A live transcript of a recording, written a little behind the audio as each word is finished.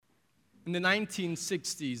In the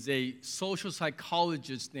 1960s, a social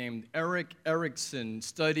psychologist named Erik Erikson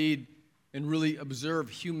studied and really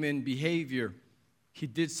observed human behavior. He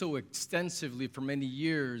did so extensively for many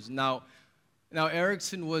years. Now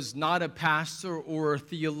Erikson was not a pastor or a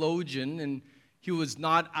theologian, and he was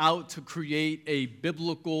not out to create a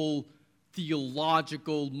biblical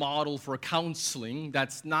theological model for counseling.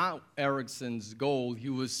 That's not Erikson's goal. He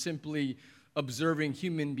was simply observing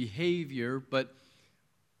human behavior, but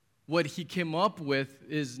what he came up with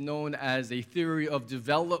is known as a theory of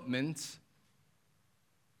development,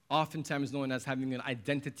 oftentimes known as having an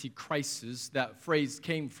identity crisis. That phrase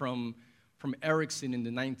came from Erikson in the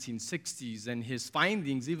 1960s, and his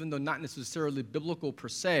findings, even though not necessarily biblical per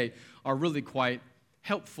se, are really quite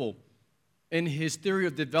helpful. In his theory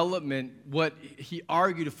of development, what he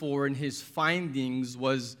argued for in his findings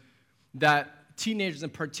was that teenagers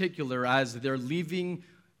in particular, as they're leaving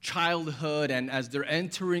childhood and as they're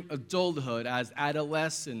entering adulthood, as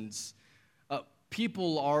adolescents,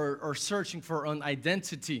 people are searching for an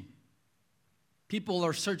identity. People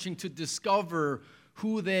are searching to discover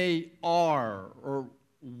who they are or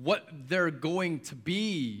what they're going to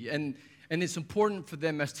be. And it's important for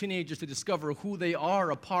them as teenagers to discover who they are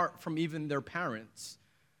apart from even their parents,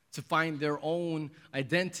 to find their own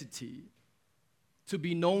identity, to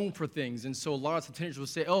be known for things. And so a lot of teenagers will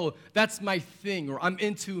say, oh, that's my thing, or I'm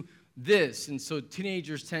into this. And so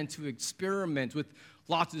teenagers tend to experiment with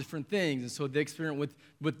lots of different things. And so they experiment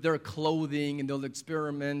with their clothing, and they'll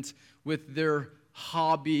experiment with their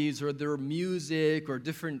hobbies or their music or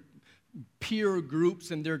different peer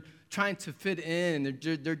groups, and they're trying to fit in, and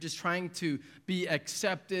they're just trying to be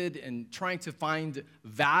accepted and trying to find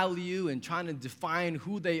value and trying to define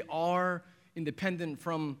who they are independent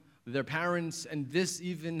from their parents. And this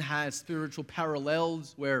even has spiritual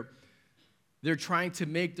parallels where they're trying to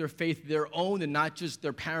make their faith their own and not just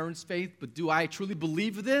their parents' faith. But do I truly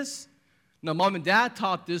believe this? Now, mom and dad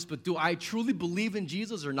taught this, but do I truly believe in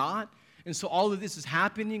Jesus or not? And so all of this is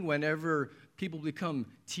happening whenever people become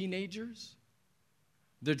teenagers.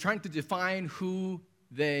 They're trying to define who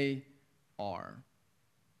they are.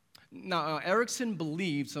 Now, Erikson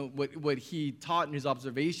believed, so what he taught in his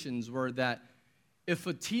observations were that if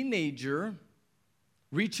a teenager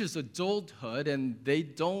reaches adulthood and they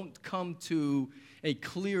don't come to a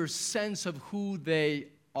clear sense of who they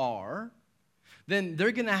are, then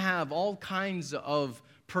they're going to have all kinds of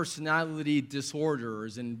personality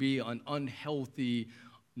disorders and be an unhealthy,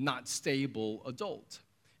 not stable adult.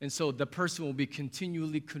 And so the person will be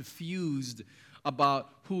continually confused about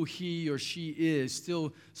who he or she is,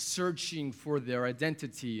 still searching for their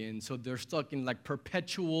identity. And so they're stuck in like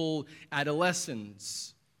perpetual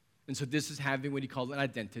adolescence. And so this is having what he called an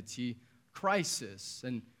identity crisis.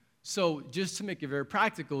 And so just to make it very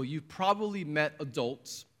practical, you've probably met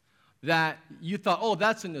adults that you thought, oh,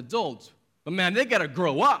 that's an adult, but man, they got to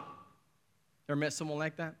grow up. Ever met someone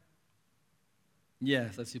like that?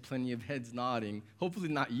 Yes, I see plenty of heads nodding. Hopefully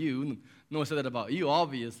not you. No one said that about you,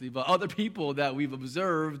 obviously. But other people that we've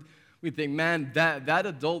observed, we think, man, that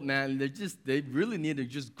adult, man, they really need to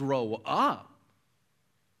just grow up.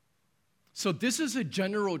 So this is a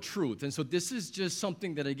general truth. And so this is just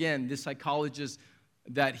something that, again, this psychologist,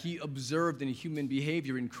 that he observed in human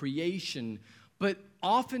behavior in creation. But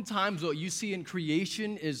oftentimes what you see in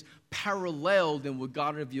creation is paralleled in what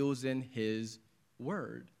God reveals in his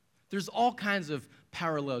word. There's all kinds of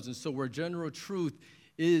parallels, and so where general truth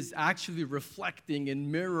is actually reflecting and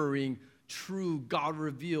mirroring true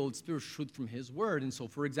God-revealed spiritual truth from his word. And so,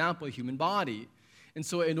 for example, a human body. And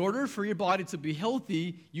so in order for your body to be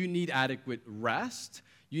healthy, you need adequate rest.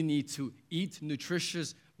 You need to eat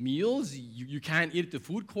nutritious meals. You can't eat at the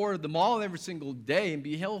food court or the mall every single day and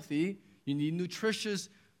be healthy. You need nutritious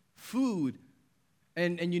food.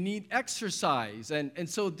 And you need exercise. And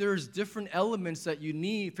so there's different elements that you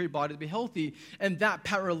need for your body to be healthy. And that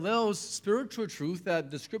parallels spiritual truth that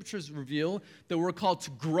the scriptures reveal, that we're called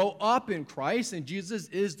to grow up in Christ. And Jesus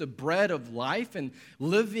is the bread of life and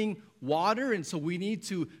living water. And so we need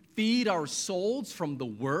to feed our souls from the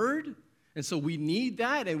word. And so we need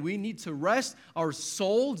that. And we need to rest our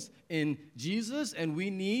souls in Jesus. And we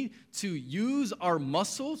need to use our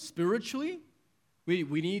muscles spiritually.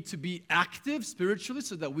 We need to be active spiritually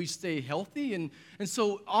so that we stay healthy. And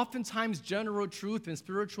so oftentimes general truth and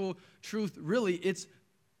spiritual truth, really, it's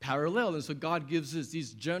parallel. And so God gives us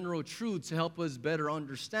these general truths to help us better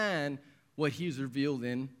understand what he's revealed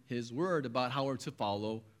in his word about how we're to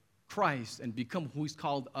follow Christ and become who he's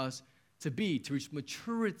called us to be, to reach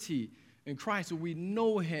maturity in Christ, so we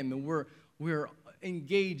know him and we're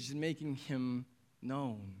engaged in making him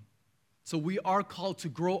known. So we are called to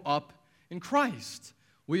grow up in Christ.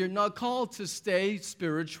 We are not called to stay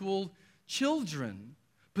spiritual children.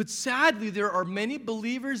 But sadly, there are many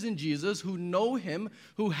believers in Jesus who know him,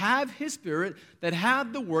 who have his Spirit, that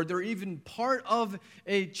have the Word. They're even part of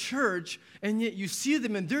a church, and yet you see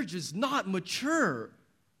them and they're just not mature.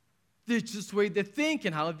 It's just the way they think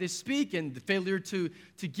and how they speak and the failure to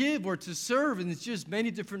give or to serve. And it's just many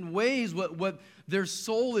different ways what their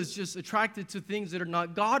soul is just attracted to things that are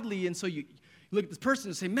not godly. And so you look at this person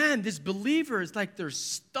and say, man, this believer is like they're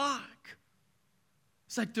stuck.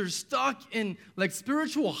 It's like they're stuck in like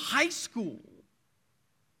spiritual high school.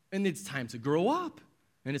 And it's time to grow up.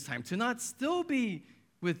 And it's time to not still be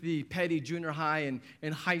with the petty junior high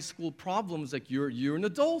and high school problems. Like you're an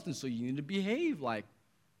adult, and so you need to behave like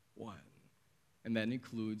one. And that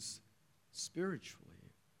includes spiritually.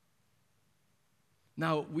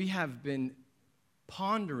 Now, we have been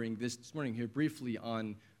pondering this morning here briefly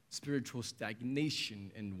on spiritual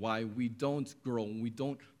stagnation and why we don't grow and we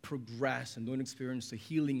don't progress and don't experience the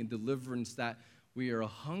healing and deliverance that we are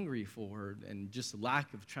hungry for and just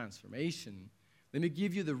lack of transformation. Let me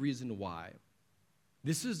give you the reason why.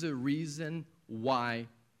 This is the reason why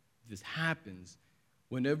this happens.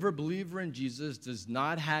 Whenever a believer in Jesus does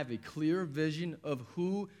not have a clear vision of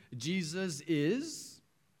who Jesus is,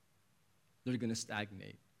 they're going to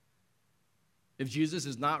stagnate. If Jesus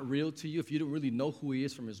is not real to you, if you don't really know who he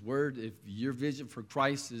is from his word, if your vision for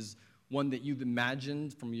Christ is one that you've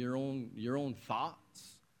imagined from your own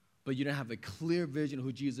thoughts, but you don't have a clear vision of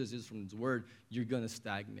who Jesus is from his word, you're going to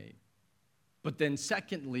stagnate. But then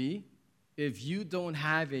secondly, if you don't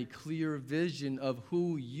have a clear vision of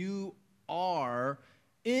who you are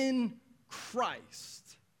in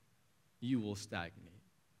Christ, you will stagnate.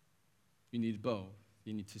 You need both.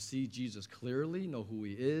 You need to see Jesus clearly, know who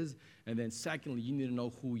he is, and then secondly, you need to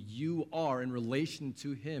know who you are in relation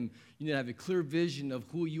to him. You need to have a clear vision of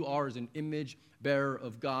who you are as an image bearer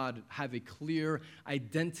of God, have a clear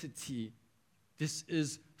identity. This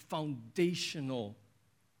is foundational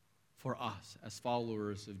for us as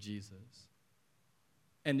followers of Jesus.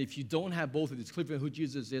 And if you don't have both of these, clear who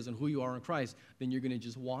Jesus is and who you are in Christ, then you're going to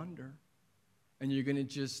just wander, and you're going to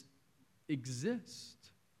just exist.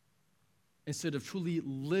 Instead of truly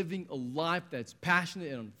living a life that's passionate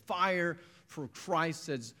and on fire for Christ,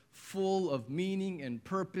 that's full of meaning and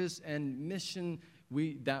purpose and mission,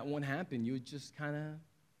 that won't happen. You would just kind of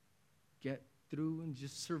get through and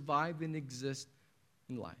just survive and exist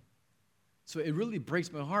in life. So it really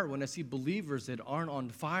breaks my heart when I see believers that aren't on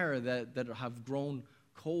fire, that have grown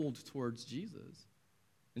cold towards Jesus.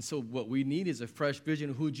 And so what we need is a fresh vision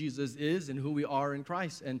of who Jesus is and who we are in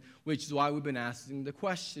Christ, and which is why we've been asking the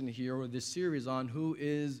question here, or this series on who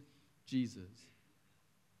is Jesus.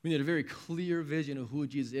 We need a very clear vision of who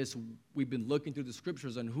Jesus is. So we've been looking through the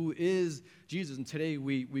scriptures on who is Jesus, and today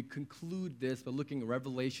we conclude this by looking at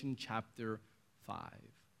Revelation chapter 5.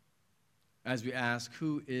 As we ask,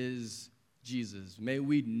 who is Jesus? May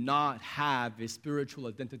we not have a spiritual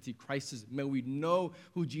identity crisis. May we know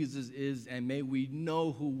who Jesus is, and may we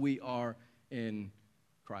know who we are in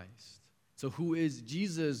Christ. So who is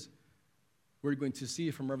Jesus? We're going to see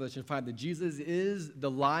from Revelation 5 that Jesus is the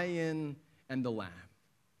lion and the lamb.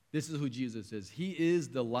 This is who Jesus is. He is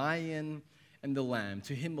the lion and the lamb.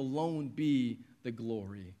 To him alone be the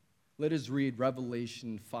glory. Let us read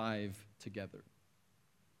Revelation 5 together.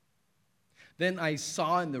 Then I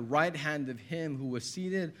saw in the right hand of him who was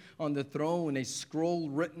seated on the throne a scroll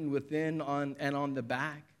written within and on the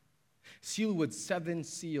back, sealed with 7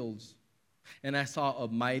 seals. And I saw a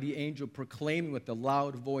mighty angel proclaiming with a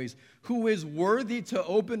loud voice, "Who is worthy to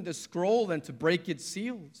open the scroll and to break its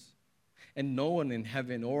seals?" And no one in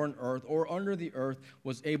heaven or on earth or under the earth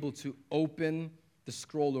was able to open the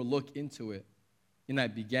scroll or look into it. And I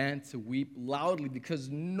began to weep loudly because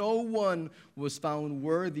no one was found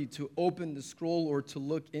worthy to open the scroll or to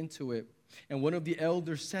look into it. And one of the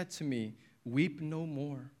elders said to me, "Weep no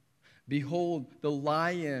more. Behold, the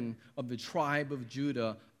Lion of the tribe of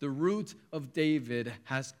Judah, the Root of David,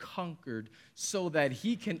 has conquered so that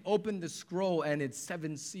he can open the scroll and its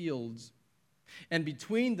 7 seals." And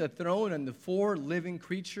between the throne and the 4 living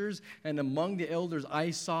creatures and among the elders,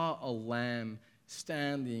 I saw a lamb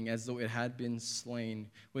standing as though it had been slain,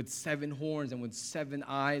 with 7 horns and with 7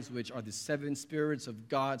 eyes, which are the 7 spirits of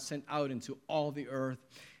God sent out into all the earth.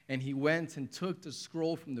 And he went and took the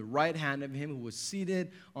scroll from the right hand of him who was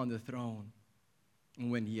seated on the throne.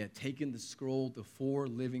 And when he had taken the scroll, the 4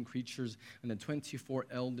 living creatures and the 24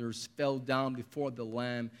 elders fell down before the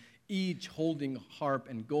Lamb, each holding a harp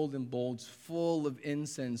and golden bowls full of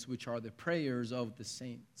incense, which are the prayers of the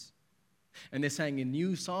saints. And they sang a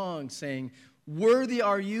new song, saying, "Worthy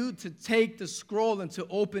are you to take the scroll and to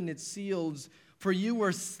open its seals, For you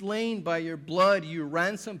were slain by your blood. You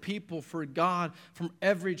ransomed people for God from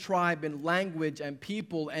every tribe and language and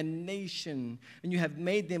people and nation. And you have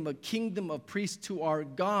made them a kingdom of priests to our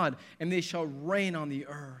God, and they shall reign on the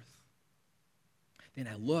earth. Then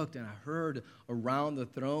I looked and I heard around the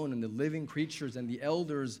throne and the living creatures and the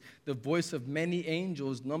elders the voice of many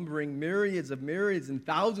angels, numbering myriads of myriads and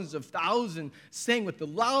thousands of thousands, saying with a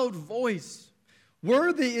loud voice,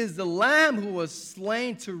 "Worthy is the Lamb who was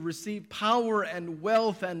slain to receive power and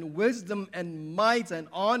wealth and wisdom and might and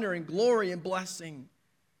honor and glory and blessing."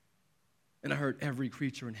 And I heard every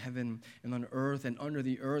creature in heaven and on earth and under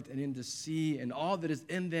the earth and in the sea and all that is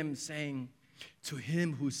in them saying, "To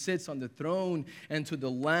him who sits on the throne and to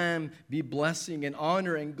the Lamb be blessing and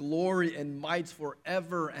honor and glory and might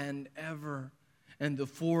forever and ever." And the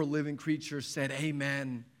four living creatures said,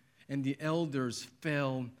 "Amen." And the elders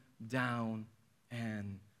fell down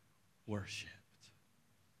and worshiped.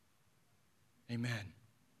 Amen.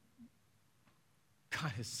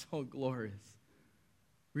 God is so glorious.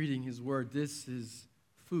 Reading his word, this is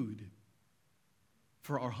food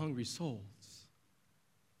for our hungry souls.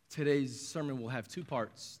 Today's sermon will have two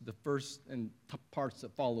parts, the first and parts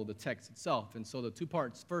that follow the text itself. And so the two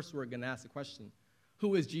parts, first we're going to ask the question,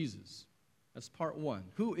 who is Jesus? That's part one.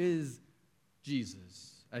 Who is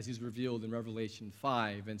Jesus, as he's revealed in Revelation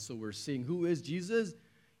 5? And so we're seeing who is Jesus?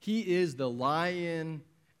 He is the Lion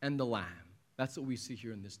and the Lamb. That's what we see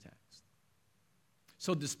here in this text.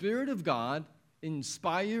 So the Spirit of God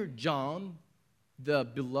inspired John, the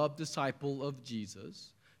beloved disciple of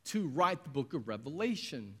Jesus, to write the book of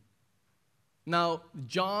Revelation. Now,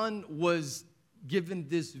 John was given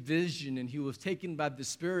this vision, and he was taken by the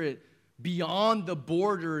Spirit beyond the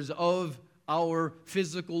borders of our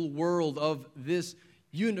physical world, of this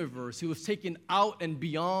universe. He was taken out and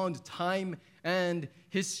beyond time and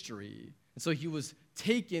history. And so he was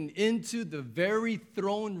taken into the very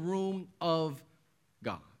throne room of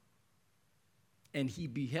God. And he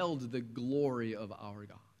beheld the glory of our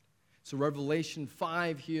God. So Revelation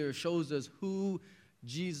 5 here shows us who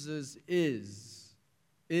Jesus is.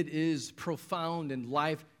 It is profound and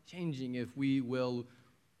life-changing if we will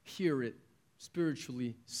hear it,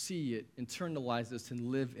 spiritually see it, internalize this,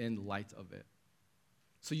 and live in light of it.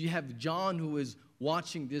 So you have John who is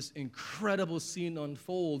watching this incredible scene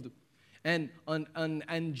unfold, and an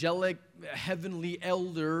angelic heavenly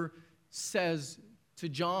elder says to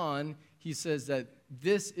John, he says that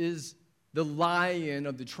this is the Lion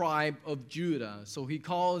of the tribe of Judah. So he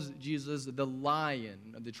calls Jesus the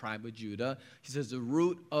Lion of the tribe of Judah. He says the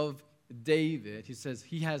root of David. He says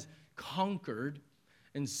he has conquered,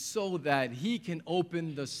 and so that he can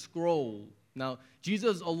open the scroll. Now,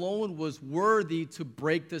 Jesus alone was worthy to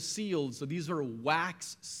break the seals. So these are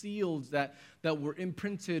wax seals that were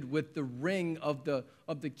imprinted with the ring of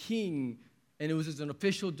the king. And it was just an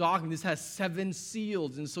official document. This has 7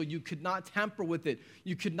 seals, and so you could not tamper with it.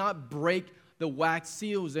 You could not break the wax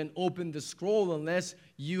seals and open the scroll unless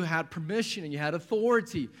you had permission and you had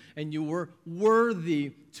authority and you were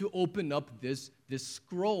worthy to open up this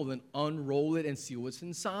scroll and unroll it and see what's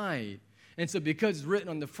inside. And so because it's written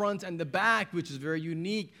on the front and the back, which is very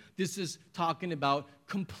unique, this is talking about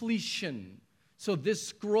completion. So this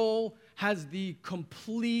scroll has the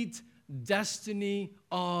complete destiny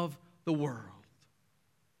of the world.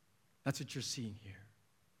 That's what you're seeing here.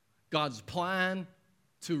 God's plan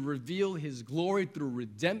to reveal his glory through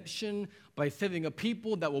redemption by saving a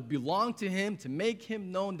people that will belong to him, to make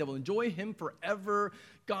him known, that will enjoy him forever.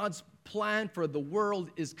 God's plan for the world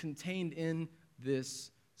is contained in this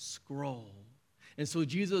scroll. And so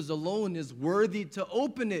Jesus alone is worthy to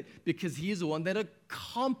open it because he is the one that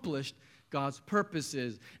accomplished God's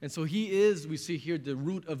purposes. And so he is, we see here, the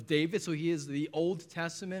root of David. So he is the Old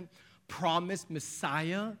Testament promised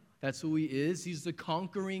Messiah. That's who he is. He's the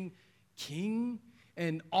conquering king.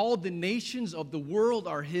 And all the nations of the world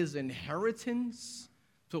are his inheritance.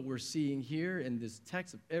 That's what we're seeing here in this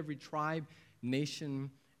text, of every tribe, nation,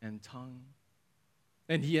 and tongue.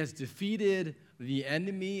 And he has defeated the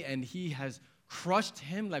enemy, and he has crushed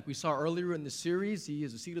him, like we saw earlier in the series. He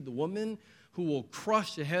is the seed of the woman who will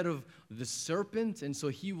crush the head of the serpent, and so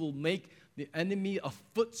he will make the enemy a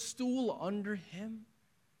footstool under him.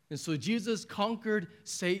 And so Jesus conquered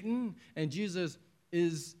Satan, and Jesus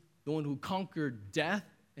is the one who conquered death,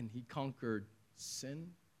 and he conquered sin.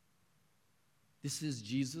 This is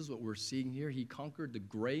Jesus, what we're seeing here. He conquered the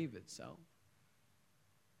grave itself.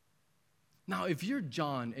 Now, if you're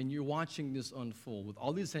John and you're watching this unfold with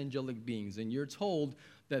all these angelic beings, and you're told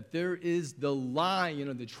that there is the Lion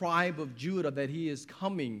of the tribe of Judah, that he is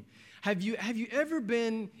coming, have you ever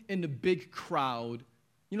been in a big crowd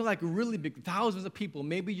like really big, thousands of people.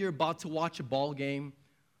 Maybe you're about to watch a ball game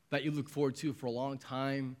that you look forward to for a long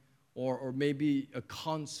time, or maybe a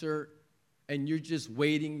concert, and you're just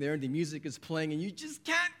waiting there, and the music is playing, and you just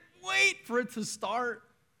can't wait for it to start.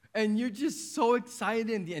 And you're just so excited,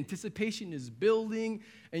 and the anticipation is building,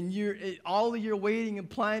 and all of your waiting and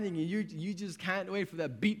planning, and you just can't wait for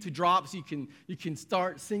that beat to drop so you can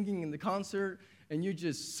start singing in the concert, and you're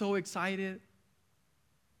just so excited.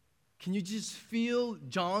 Can you just feel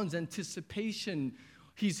John's anticipation?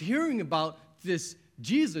 He's hearing about this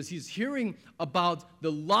Jesus. He's hearing about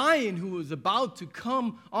the lion who is about to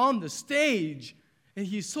come on the stage, and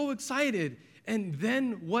he's so excited. And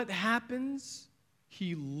then what happens?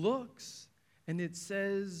 He looks, and it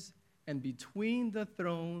says, and between the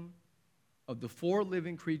throne of the 4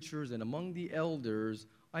 living creatures and among the elders,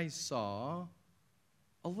 I saw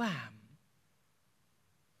a lamb.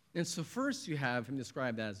 And so first you have him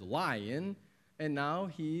described as a lion, and now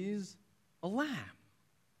he's a lamb.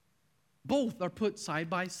 Both are put side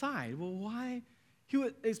by side. Well, why? He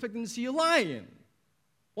was expecting to see a lion.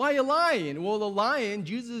 Why a lion? Well, the lion,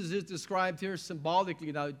 Jesus is described here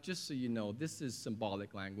symbolically. Now, just so you know, this is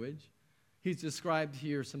symbolic language. He's described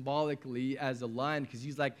here symbolically as a lion because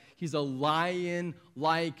he's a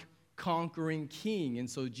lion-like conquering king. And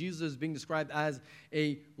so Jesus being described as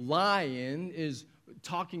a lion is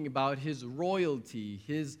talking about his royalty,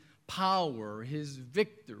 his power, his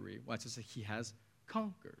victory. Well, just like he has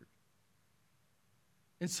conquered.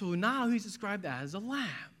 And so now he's described as a lamb.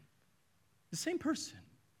 The same person.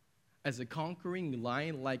 As a conquering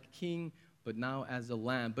lion-like king, but now as a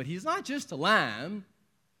lamb. But he's not just a lamb.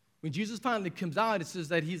 When Jesus finally comes out, it says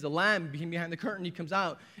that he's a lamb. Behind the curtain, he comes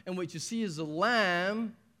out. And what you see is a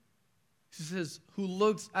lamb, he says, who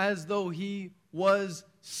looks as though he was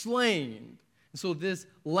slain. And so this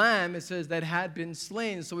lamb, it says, that had been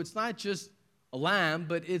slain. So it's not just a lamb,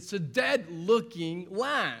 but it's a dead-looking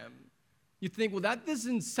lamb. You think, well, that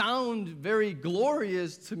doesn't sound very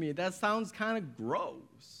glorious to me. That sounds kind of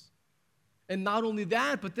gross. And not only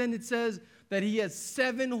that, but then it says that he has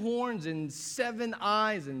 7 horns and 7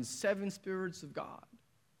 eyes and 7 spirits of God.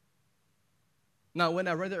 Now, when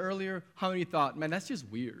I read it earlier, how many thought, man, that's just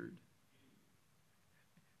weird?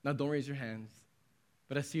 Now, don't raise your hands.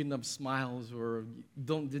 But I see enough smiles or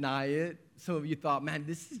don't deny it. Some of you thought, man,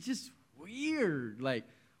 this is just weird. Like,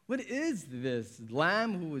 what is this?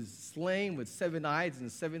 Lamb who was slain with 7 eyes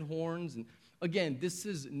and 7 horns. And again, this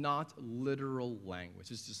is not literal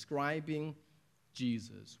language. It's describing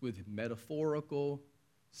Jesus with metaphorical,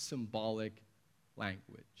 symbolic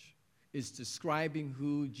language. It's describing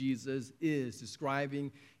who Jesus is,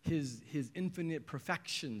 describing his infinite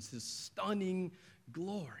perfections, his stunning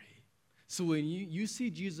glory. So when you see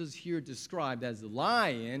Jesus here described as a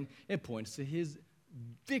lion, it points to his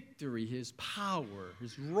victory, his power,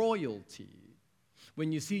 his royalty.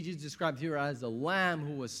 When you see Jesus described here as a lamb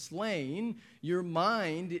who was slain, your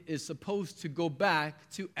mind is supposed to go back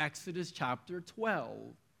to Exodus chapter 12,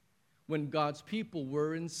 when God's people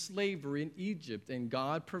were in slavery in Egypt, and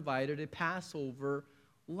God provided a Passover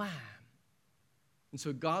lamb. And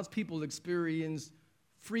so God's people experienced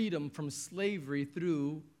freedom from slavery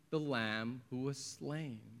through the lamb who was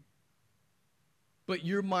slain. But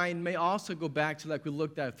your mind may also go back to, like we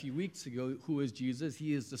looked at a few weeks ago, who is Jesus?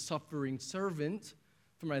 He is the suffering servant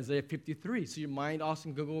from Isaiah 53. So your mind also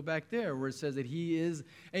can go back there, where it says that he is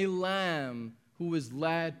a lamb who was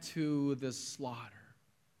led to the slaughter.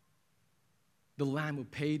 The lamb who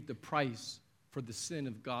paid the price for the sin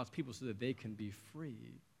of God's people so that they can be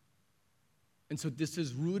free. And so this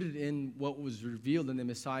is rooted in what was revealed in the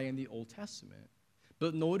Messiah in the Old Testament.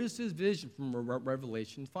 But notice his vision from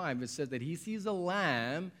Revelation 5. It says that he sees a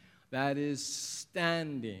lamb that is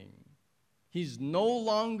standing. He's no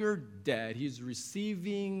longer dead. He's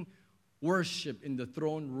receiving worship in the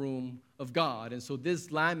throne room of God. And so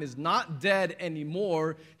this lamb is not dead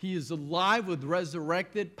anymore. He is alive with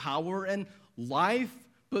resurrected power and life.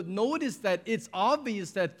 But notice that it's obvious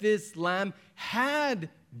that this lamb had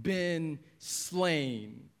been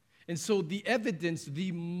slain. And so the evidence,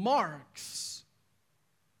 the marks,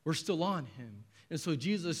 we're still on him. And so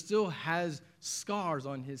Jesus still has scars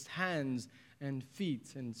on his hands and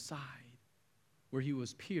feet and side where he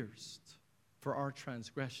was pierced for our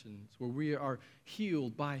transgressions, where we are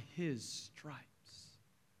healed by his stripes.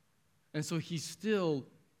 And so he's still,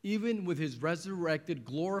 even with his resurrected,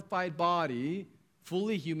 glorified body,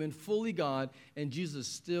 fully human, fully God, and Jesus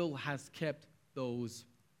still has kept those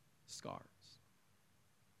scars.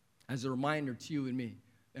 As a reminder to you and me,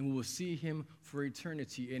 and we will see him for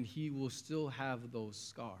eternity, and he will still have those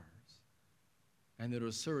scars. And it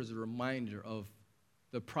will serve as a reminder of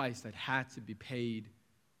the price that had to be paid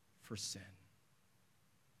for sin.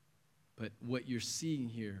 But what you're seeing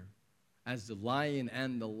here, as the lion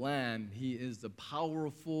and the lamb, he is the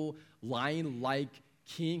powerful lion-like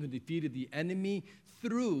king who defeated the enemy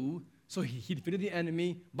he defeated the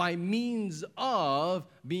enemy by means of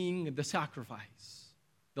being the sacrifice,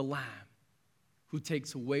 the lamb, who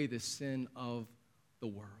takes away the sin of the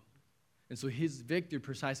world. And so his victory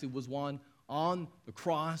precisely was won on the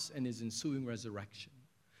cross and his ensuing resurrection.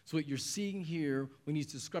 So what you're seeing here, when he's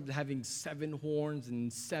described as having 7 horns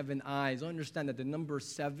and 7 eyes, understand that the number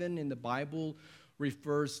 7 in the Bible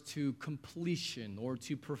refers to completion or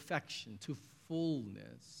to perfection, to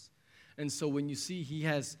fullness. And so when you see he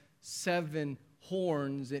has 7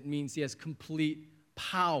 horns, it means he has complete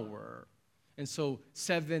power. And so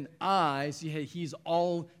 7 eyes, he's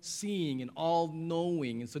all-seeing and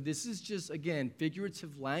all-knowing. And so this is just, again,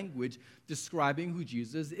 figurative language describing who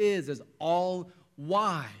Jesus is as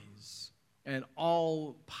all-wise and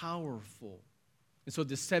all-powerful. And so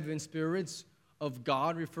the 7 spirits of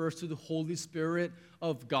God refers to the Holy Spirit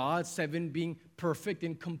of God, 7 being perfect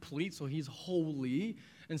and complete, so he's holy.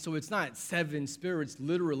 And so it's not 7 spirits,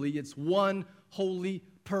 literally, it's one holy,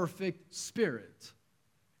 perfect spirit.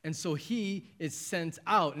 And so he is sent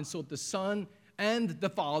out. And so the Son and the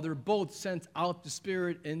Father both sent out the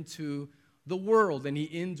Spirit into the world. And he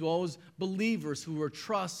indwells believers who are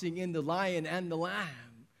trusting in the Lion and the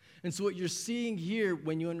Lamb. And so what you're seeing here,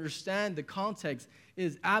 when you understand the context,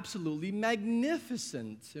 is absolutely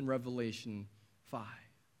magnificent in Revelation 5.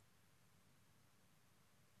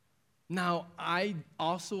 Now, I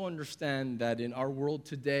also understand that in our world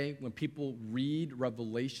today, when people read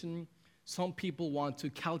Revelation, some people want to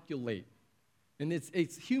calculate. And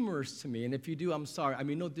it's humorous to me. And if you do, I'm sorry. I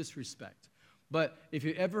mean, no disrespect. But if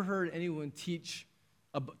you ever heard anyone teach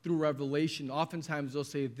through Revelation, oftentimes they'll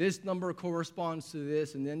say this number corresponds to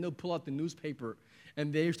this, and then they'll pull out the newspaper,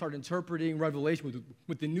 and they start interpreting Revelation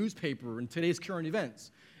with the newspaper and today's current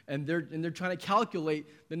events. And they're trying to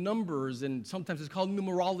calculate the numbers, and sometimes it's called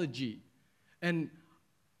numerology. And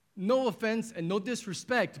no offense and no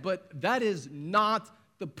disrespect, but that is not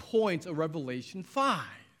the point of Revelation 5.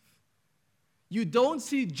 You don't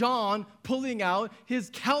see John pulling out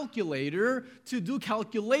his calculator to do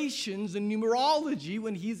calculations and numerology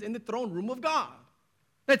when he's in the throne room of God.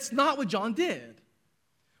 That's not what John did.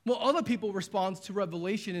 Well, other people respond to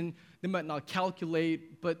Revelation and they might not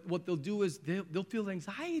calculate, but what they'll do is they'll feel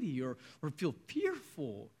anxiety or feel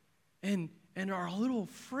fearful and are a little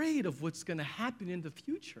afraid of what's going to happen in the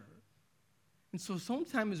future. And so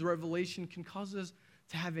sometimes Revelation can cause us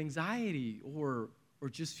to have anxiety or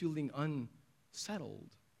just feeling unsettled.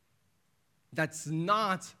 That's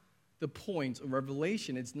not the point of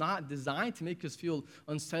Revelation. It's not designed to make us feel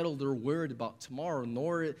unsettled or worried about tomorrow,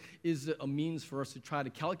 nor is it a means for us to try to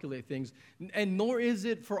calculate things, and nor is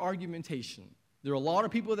it for argumentation. There are a lot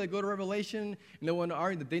of people that go to Revelation and they want to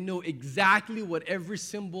argue that they know exactly what every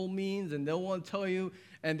symbol means, and they'll want to tell you,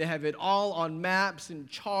 and they have it all on maps and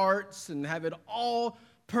charts and have it all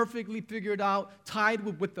perfectly figured out, tied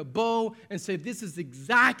with a bow, and say this is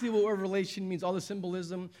exactly what Revelation means, all the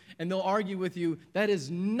symbolism, and they'll argue with you that is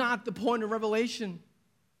not the point of Revelation.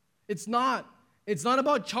 It's not. It's not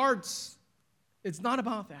about charts. It's not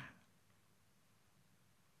about that.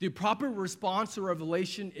 The proper response to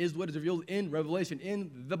Revelation is what is revealed in Revelation, in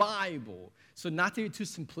the Bible. So not to be too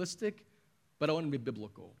simplistic, but I want to be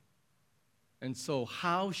biblical. And so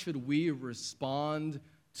how should we respond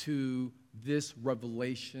to this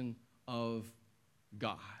revelation of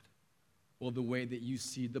God? Well, the way that you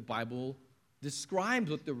see the Bible describes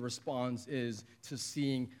what the response is to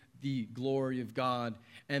seeing the glory of God.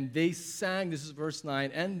 And they sang, this is verse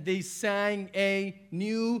 9, and they sang a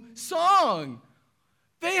new song.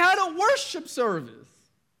 They had a worship service.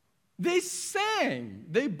 They sang.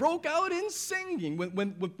 They broke out in singing.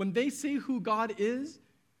 When they say who God is,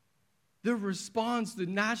 their response, the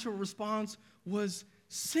natural response, was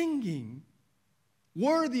singing.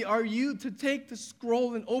 Worthy are you to take the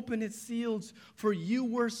scroll and open its seals, for you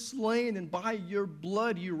were slain, and by your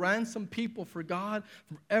blood you ransomed people for God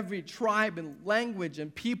from every tribe and language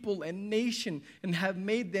and people and nation, and have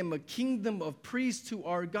made them a kingdom of priests to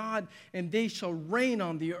our God, and they shall reign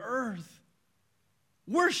on the earth.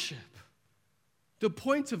 Worship. The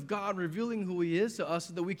point of God revealing who He is to us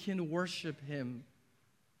so that we can worship Him.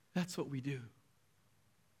 That's what we do.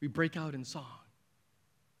 We break out in song.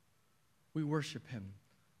 We worship Him.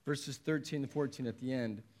 Verses 13 and 14 at the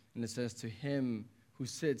end, and it says, to Him who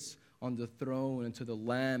sits on the throne and to the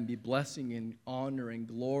Lamb be blessing and honor and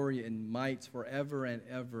glory and might forever and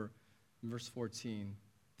ever. In verse 14,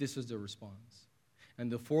 this is the response. And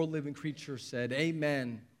the 4 living creatures said,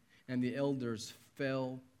 Amen. And the elders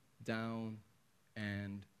fell down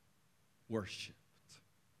and worshiped.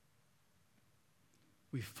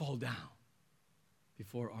 We fall down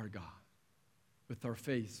before our God with our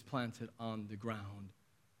face planted on the ground,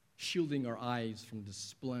 shielding our eyes from the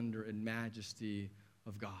splendor and majesty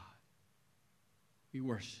of God. We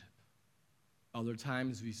worship. Other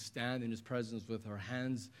times we stand in His presence with our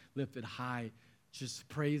hands lifted high, just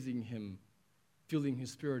praising Him, feeling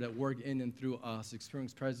His Spirit at work in and through us,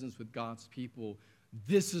 experiencing presence with God's people.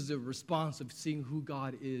 This is a response of seeing who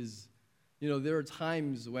God is. You know, there are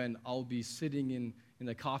times when I'll be sitting in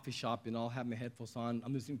a coffee shop and I'll have my headphones on.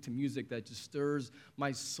 I'm listening to music that just stirs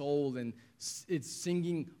my soul, and it's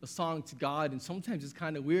singing a song to God. And sometimes it's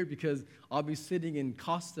kind of weird because I'll be sitting in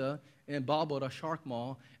Costa and Barbados Shark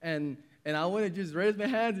Mall, and I want to just raise my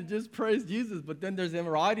hands and just praise Jesus. But then there's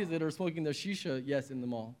Emiratis that are smoking their shisha, yes, in the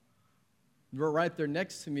mall. They're right there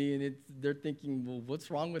next to me, and they're thinking, well, what's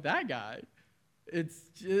wrong with that guy?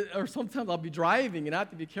 Or sometimes I'll be driving, and I have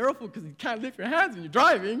to be careful because you can't lift your hands when you're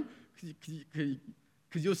driving,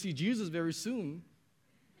 because you'll see Jesus very soon,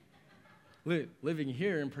 living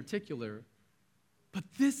here in particular. But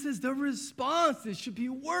this is the response. It should be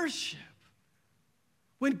worship.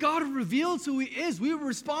 When God reveals who He is, we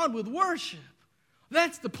respond with worship.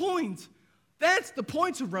 That's the point. That's the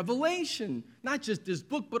point of Revelation. Not just this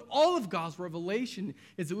book, but all of God's revelation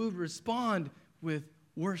is that we would respond with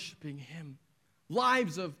worshiping Him.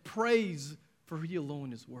 Lives of praise, for He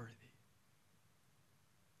alone is worthy.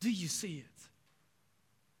 Do you see it?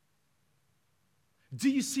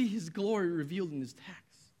 Do you see His glory revealed in this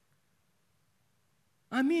text?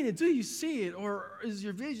 I mean, do you see it, or is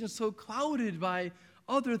your vision so clouded by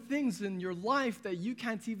other things in your life that you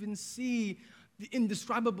can't even see the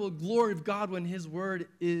indescribable glory of God when His word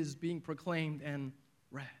is being proclaimed and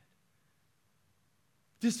read?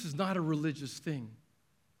 This is not a religious thing.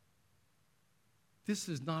 This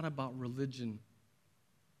is not about religion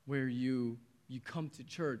where you come to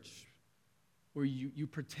church, where you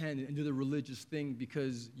pretend and do the religious thing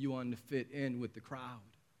because you want to fit in with the crowd.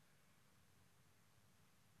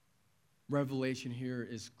 Revelation here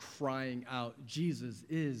is crying out, Jesus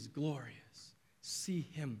is glorious. See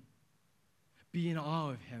Him. Be in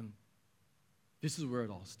awe of Him. This is where it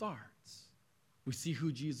all starts. We see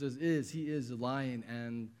who Jesus is. He is the Lion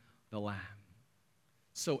and the Lamb.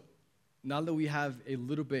 So now that we have a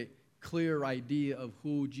little bit clearer idea of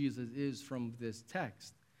who Jesus is from this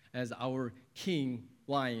text as our King,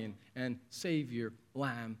 Lion, and Savior,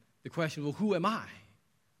 Lamb, the question, well, who am I?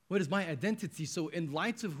 What is my identity? So in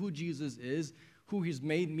light of who Jesus is, who He's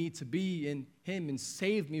made me to be in Him and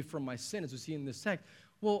saved me from my sin, as we see in this text,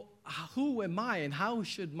 well, who am I and how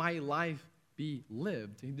should my life be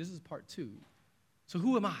lived? And this is part 2. So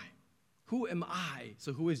who am I? Who am I?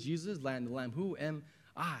 So who is Jesus, Lion, the Lamb? Who am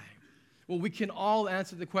I? Well, we can all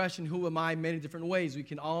answer the question, who am I, many different ways. We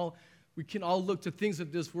can all look to things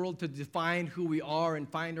of this world to define who we are and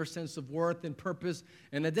find our sense of worth and purpose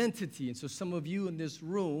and identity. And so some of you in this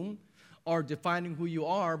room are defining who you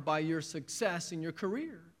are by your success in your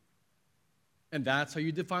career. And that's how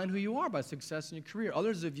you define who you are, by success in your career.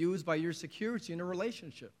 Others of you is by your security in a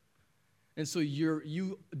relationship. And so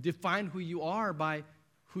you define who you are by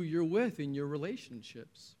who you're with in your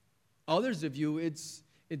relationships. Others of you, it's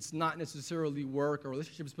not necessarily work or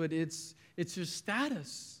relationships, but it's your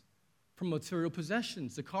status from material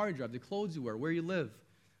possessions, the car you drive, the clothes you wear, where you live,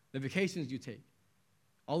 the vacations you take.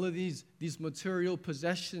 All of these material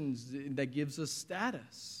possessions that gives us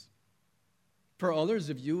status. For others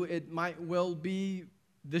of you, it might well be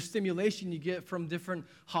the stimulation you get from different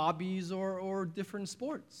hobbies or different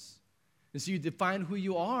sports. And so you define who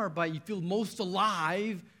you are by you feel most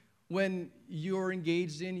alive when you're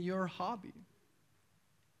engaged in your hobby.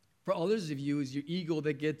 For others of you, is your ego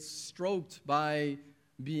that gets stroked by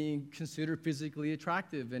being considered physically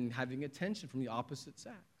attractive and having attention from the opposite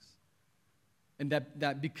sex. And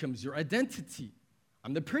that becomes your identity.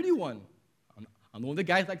 I'm the pretty one. I'm the one that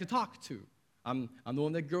guys like to talk to. I'm the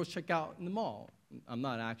one that girls check out in the mall. I'm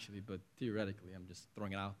not actually, but theoretically, I'm just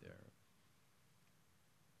throwing it out there.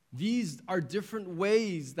 These are different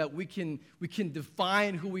ways that we can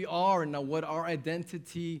define who we are and what our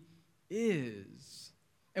identity is.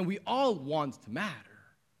 And we all want to matter.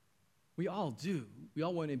 We all do. We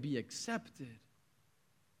all want to be accepted.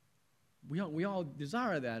 We all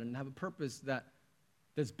desire that and have a purpose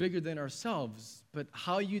that's bigger than ourselves. But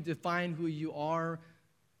how you define who you are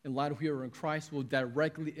in light of who you are in Christ will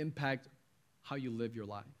directly impact how you live your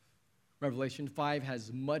life. Revelation 5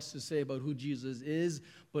 has much to say about who Jesus is,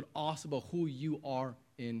 but also about who you are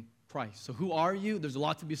in Christ. So who are you? There's a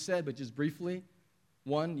lot to be said, but just briefly,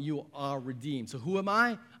 1, you are redeemed. So who am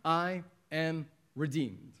I? I am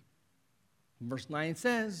redeemed. Verse 9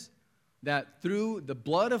 says that through the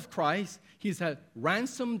blood of Christ, he's had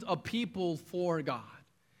ransomed a people for God.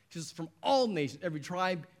 Just from all nations, every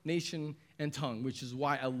tribe, nation, and tongue, which is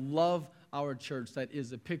why I love our church that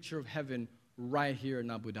is a picture of heaven right here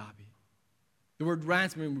in Abu Dhabi. The word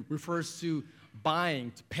ransom refers to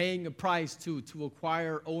buying, to paying a price to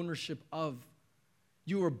acquire ownership of.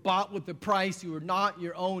 You were bought with a price. You are not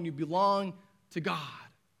your own. You belong to God.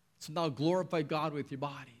 So now glorify God with your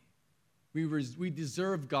body. We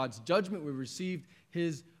deserve God's judgment. We received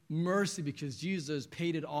his mercy because Jesus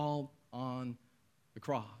paid it all on the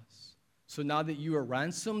cross. So now that you are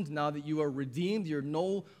ransomed, now that you are redeemed, you're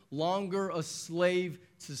no longer a slave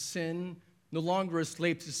to sin, no longer a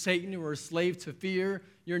slave to Satan or a slave to fear.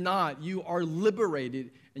 You're not. You are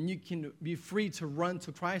liberated, and you can be free to run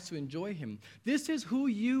to Christ to enjoy him. This is who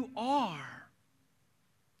you are.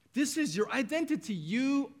 This is your identity.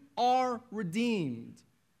 You are redeemed.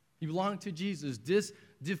 You belong to Jesus. This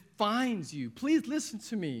defines you. Please listen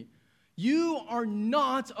to me. You are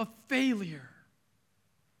not a failure.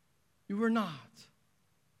 You are not.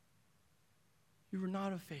 You are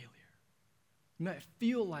not a failure. You might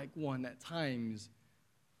feel like one at times,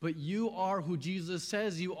 but you are who Jesus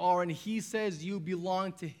says you are, and he says you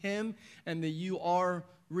belong to him and that you are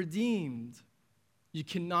redeemed. You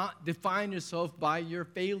cannot define yourself by your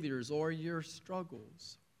failures or your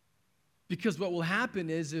struggles. Because what will happen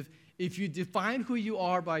is if you define who you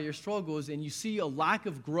are by your struggles and you see a lack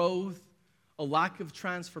of growth, a lack of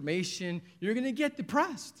transformation, you're going to get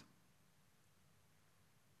depressed.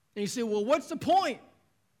 And you say, well, what's the point?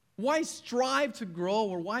 Why strive to grow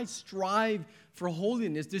or why strive for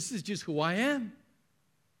holiness? This is just who I am.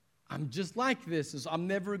 I'm just like this. So I'm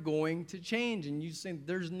never going to change. And you say,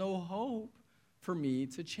 there's no hope for me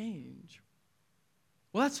to change.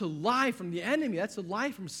 Well, that's a lie from the enemy. That's a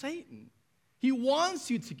lie from Satan. He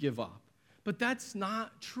wants you to give up. But that's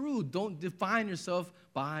not true. Don't define yourself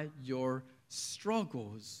by your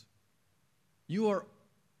struggles. You are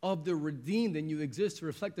of the redeemed, and you exist to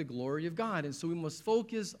reflect the glory of God. And so we must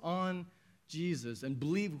focus on Jesus and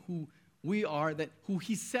believe who we are, that who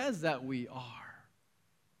he says that we are.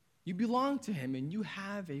 You belong to him, and you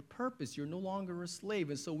have a purpose. You're no longer a slave,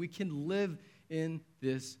 and so we can live in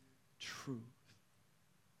this truth.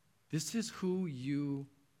 This is who you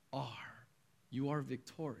are. You are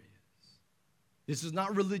victorious. This is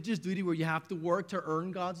not religious duty where you have to work to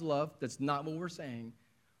earn God's love. That's not what we're saying.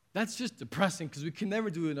 That's just depressing because we can never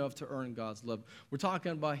do enough to earn God's love. We're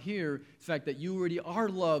talking about here the fact that you already are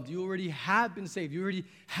loved. You already have been saved. You already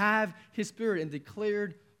have his Spirit and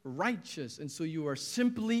declared righteous. And so you are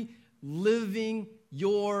simply living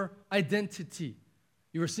your identity.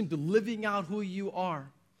 You are simply living out who you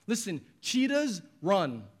are. Listen, cheetahs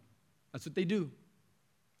run. That's what they do.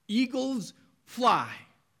 Eagles fly.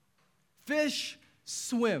 Fish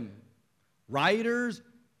swim. Writers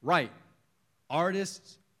write.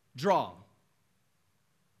 Artists draw.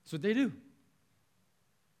 That's what they do.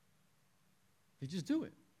 They just do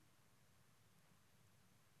it.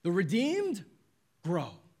 The redeemed grow.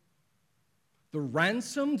 The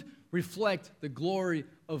ransomed reflect the glory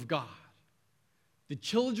of God. The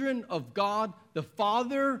children of God, the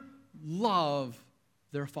Father, love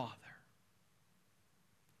their Father.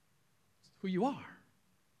 It's who you are.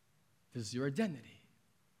 This is your identity.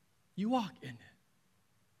 You walk in it.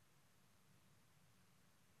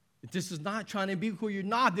 This is not trying to be who you're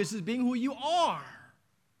not. This is being who you are.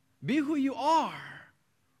 Be who you are.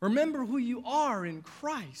 Remember who you are in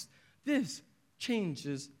Christ. This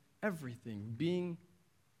changes everything. Being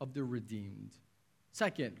of the redeemed.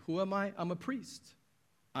 Second, who am I? I'm a priest.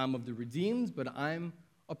 I'm of the redeemed, but I'm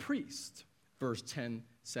a priest. Verse 10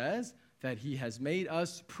 says that he has made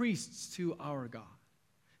us priests to our God.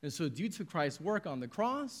 And so due to Christ's work on the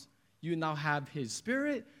cross, you now have his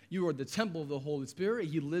Spirit. You are the temple of the Holy Spirit.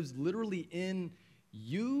 He lives literally in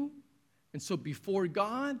you. And so before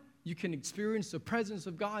God, you can experience the presence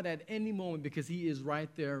of God at any moment because he is right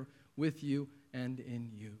there with you and in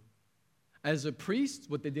you. As a priest,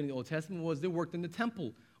 what they did in the Old Testament was they worked in the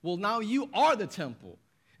temple. Well, now you are the temple.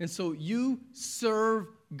 And so you serve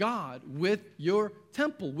God with your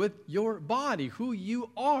temple, with your body. Who you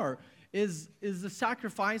are is the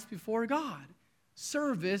sacrifice before God.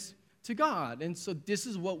 Service to God. And so this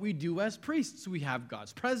is what we do as priests. We have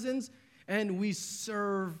God's presence and we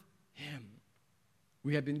serve him.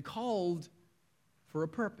 We have been called for a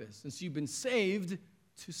purpose. And so you've been saved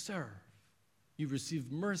to serve. You've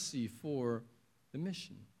received mercy for the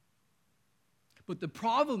mission. But the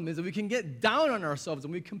problem is that we can get down on ourselves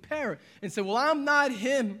and we compare and say, well, I'm not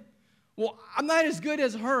him. Well, I'm not as good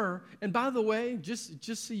as her. And by the way, just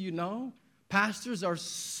so you know, Pastors are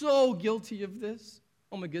so guilty of this.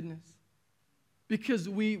 Oh my goodness. Because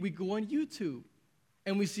we go on YouTube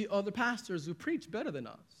and we see other pastors who preach better than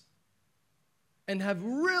us and have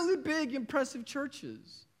really big, impressive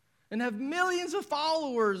churches and have millions of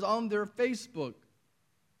followers on their Facebook.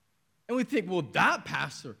 And we think, well, that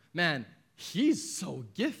pastor, man, he's so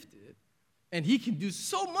gifted and he can do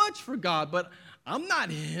so much for God, but I'm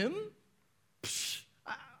not him. Psh,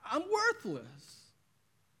 I'm worthless.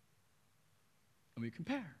 And we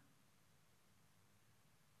compare.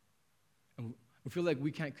 And we feel like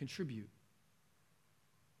we can't contribute.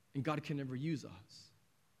 And God can never use us.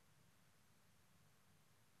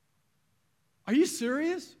 Are you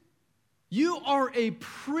serious? You are a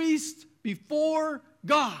priest before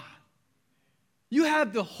God. You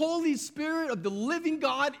have the Holy Spirit of the living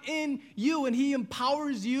God in you, and He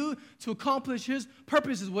empowers you to accomplish His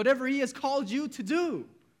purposes, whatever He has called you to do.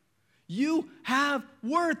 You have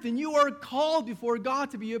worth, and you are called before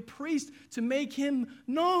God to be a priest, to make Him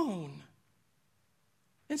known.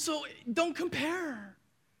 And so don't compare.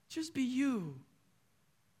 Just be you.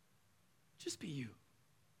 Just be you.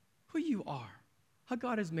 Who you are, how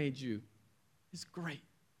God has made you is great.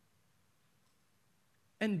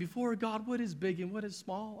 And before God, what is big and what is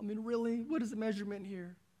small? I mean, really, what is the measurement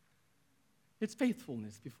here? It's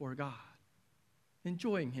faithfulness before God,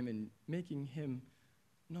 enjoying Him and making Him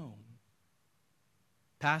known.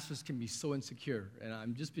 Pastors can be so insecure, and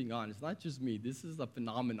I'm just being honest, not just me. This is a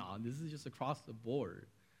phenomenon. This is just across the board.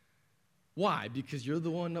 Why? Because you're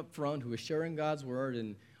the one up front who is sharing God's word,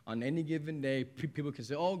 and on any given day, people can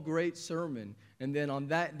say, oh, great sermon. And then on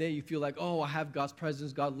that day, you feel like, oh, I have God's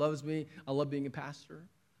presence. God loves me. I love being a pastor.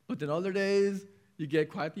 But then other days, you get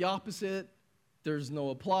quite the opposite. There's no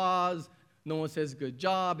applause. No one says good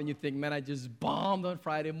job. And you think, man, I just bombed on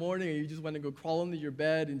Friday morning. And you just want to go crawl into your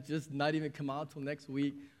bed and just not even come out till next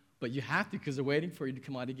week. But you have to because they're waiting for you to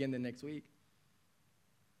come out again the next week.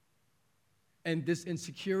 And this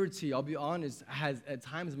insecurity, I'll be honest, has at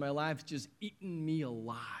times in my life just eaten me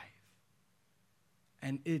alive.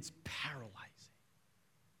 And it's paralyzing.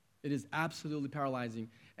 It is absolutely paralyzing.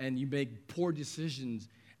 And you make poor decisions.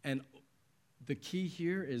 And the key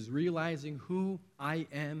here is realizing who I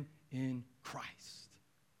am in Christ.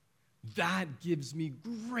 That gives me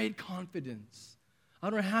great confidence.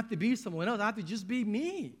 I don't have to be someone else. I have to just be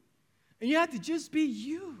me. And you have to just be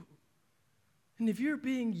you. And if you're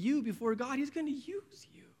being you before God, He's going to use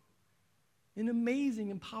you in amazing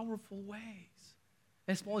and powerful ways.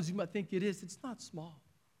 As small as you might think it is, it's not small.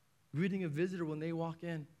 Greeting a visitor when they walk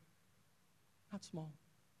in, not small.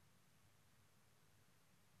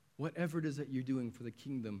 Whatever it is that you're doing for the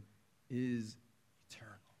kingdom is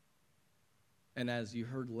eternal. And as you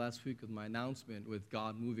heard last week with my announcement with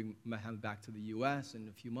God moving Mohammed back to the U.S. in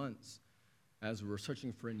a few months, as we're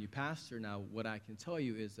searching for a new pastor now, what I can tell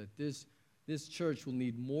you is that this church will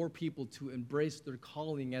need more people to embrace their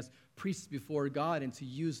calling as priests before God and to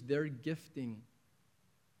use their gifting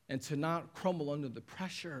and to not crumble under the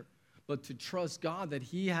pressure, but to trust God that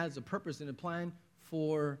He has a purpose and a plan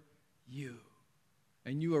for you.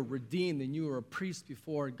 And you are redeemed and you are a priest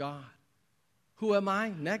before God. Who am I?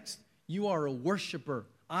 Next, you are a worshiper.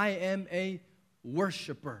 I am a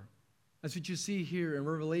worshiper. That's what you see here in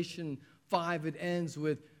Revelation 5. It ends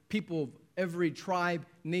with people of every tribe,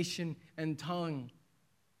 nation, and tongue.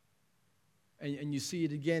 And you see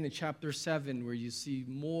it again in chapter 7, where you see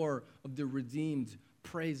more of the redeemed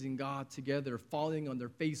praising God together, falling on their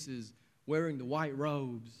faces, wearing the white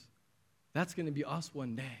robes. That's going to be us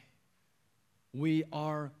one day. We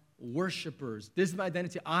are worshipers. This is my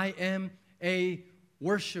identity. I am a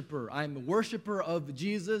worshiper. I'm a worshiper of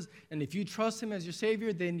Jesus, and if you trust Him as your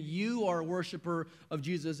Savior, then you are a worshiper of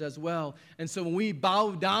Jesus as well. And so when we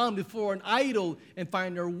bow down before an idol and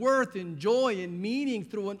find our worth and joy and meaning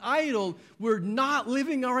through an idol, we're not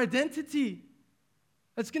living our identity.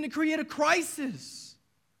 That's going to create a crisis.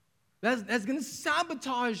 That's going to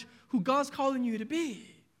sabotage who God's calling you to be.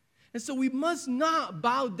 And so we must not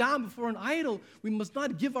bow down before an idol. We must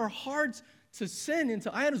not give our hearts to sin and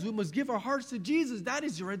to idols. We must give our hearts to Jesus. That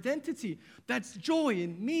is your identity. That's joy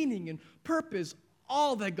and meaning and purpose.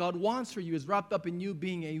 All that God wants for you is wrapped up in you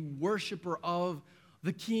being a worshiper of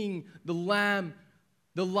the King, the Lamb,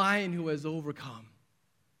 the Lion who has overcome.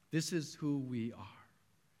 This is who we are.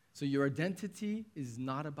 So your identity is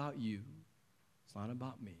not about you. It's not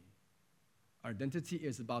about me. Our identity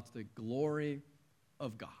is about the glory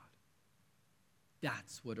of God.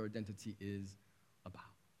 That's what our identity is about.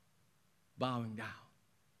 Bowing down.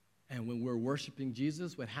 And when we're worshiping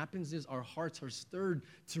Jesus, what happens is our hearts are stirred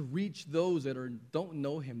to reach those that don't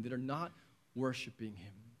know Him, that are not worshiping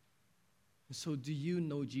Him. So do you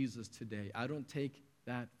know Jesus today? I don't take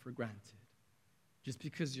that for granted. Just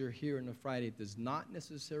because you're here on a Friday does not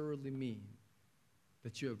necessarily mean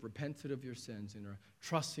that you have repented of your sins and are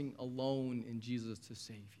trusting alone in Jesus to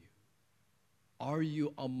save you. Are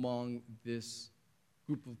you among this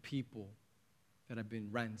group of people that have been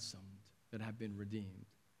ransomed, that have been redeemed?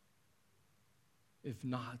 If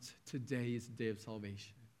not, today is the day of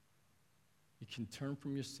salvation. You can turn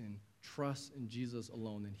from your sin, trust in Jesus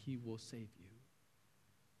alone, and he will save you.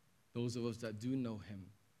 Those of us that do know him,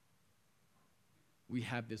 we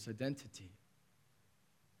have this identity.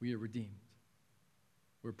 We are redeemed.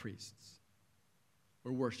 We're priests.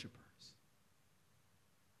 We're worshipers.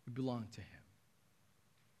 We belong to him.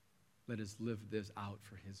 Let us live this out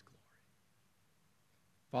for his glory.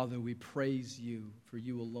 Father, we praise you, for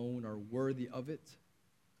you alone are worthy of it.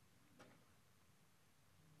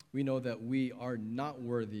 We know that we are not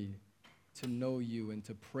worthy to know you and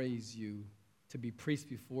to praise you, to be priests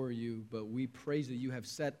before you, but we praise that you have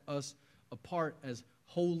set us apart as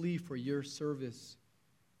holy for your service.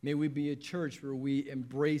 May we be a church where we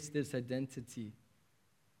embrace this identity,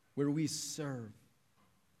 where we serve,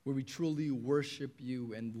 where we truly worship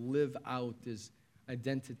you and live out this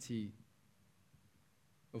identity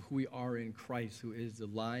of who we are in Christ, who is the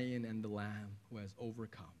Lion and the Lamb who has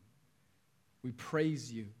overcome. We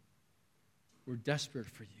praise you. We're desperate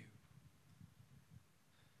for you.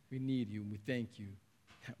 We need you, and we thank you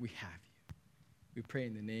that we have you. We pray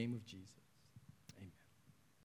in the name of Jesus.